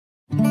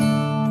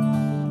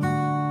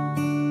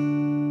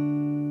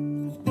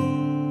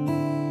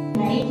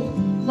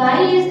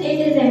Why is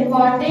it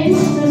important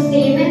to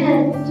save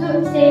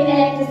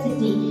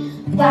electricity?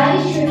 Why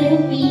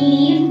shouldn't we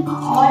leave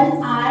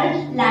all our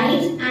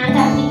lights and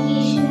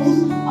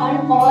applications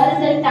on all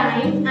the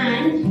time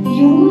and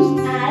use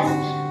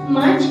as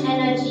much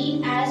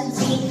energy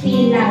as we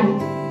feel like?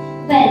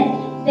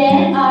 Well,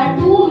 there are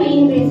two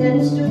main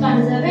reasons to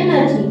conserve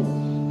energy.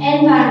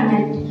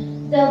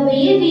 Environment. The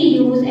way we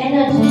use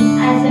energy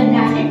has a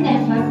direct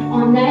effect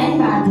on the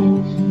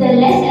environment. The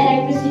less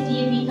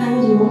electricity we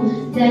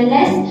consume, the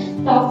less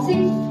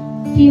toxic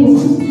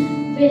fumes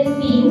will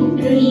be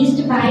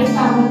released by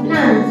power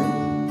plants.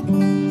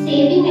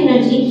 Saving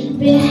energy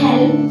will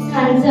help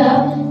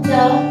conserve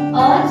the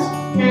Earth's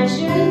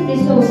natural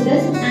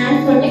resources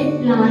and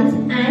protect plants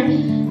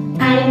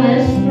and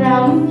animals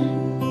from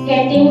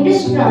getting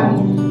destroyed.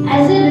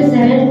 As a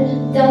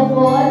result, the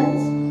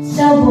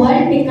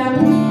world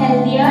becomes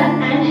healthier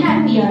and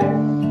happier.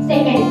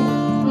 Second,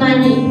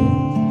 money.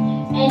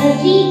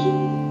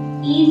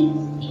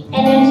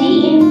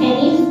 Energy in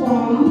any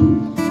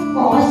form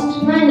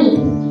costs money,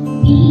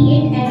 be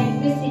it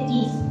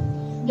electricity,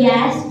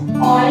 gas,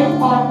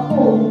 oil or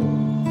coal.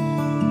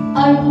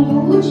 A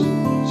huge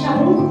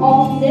chunk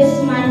of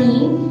this money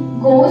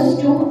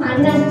goes to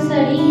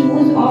unnecessary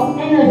use of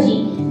energy.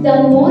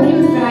 The more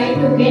you try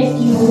to get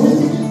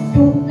used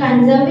to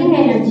conserving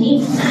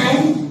energy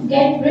and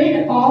get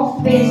rid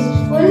of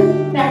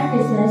wasteful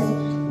practices,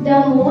 the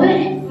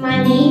more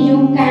money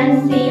you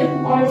can save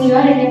on your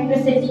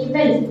electricity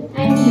bill.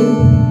 Thank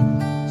you.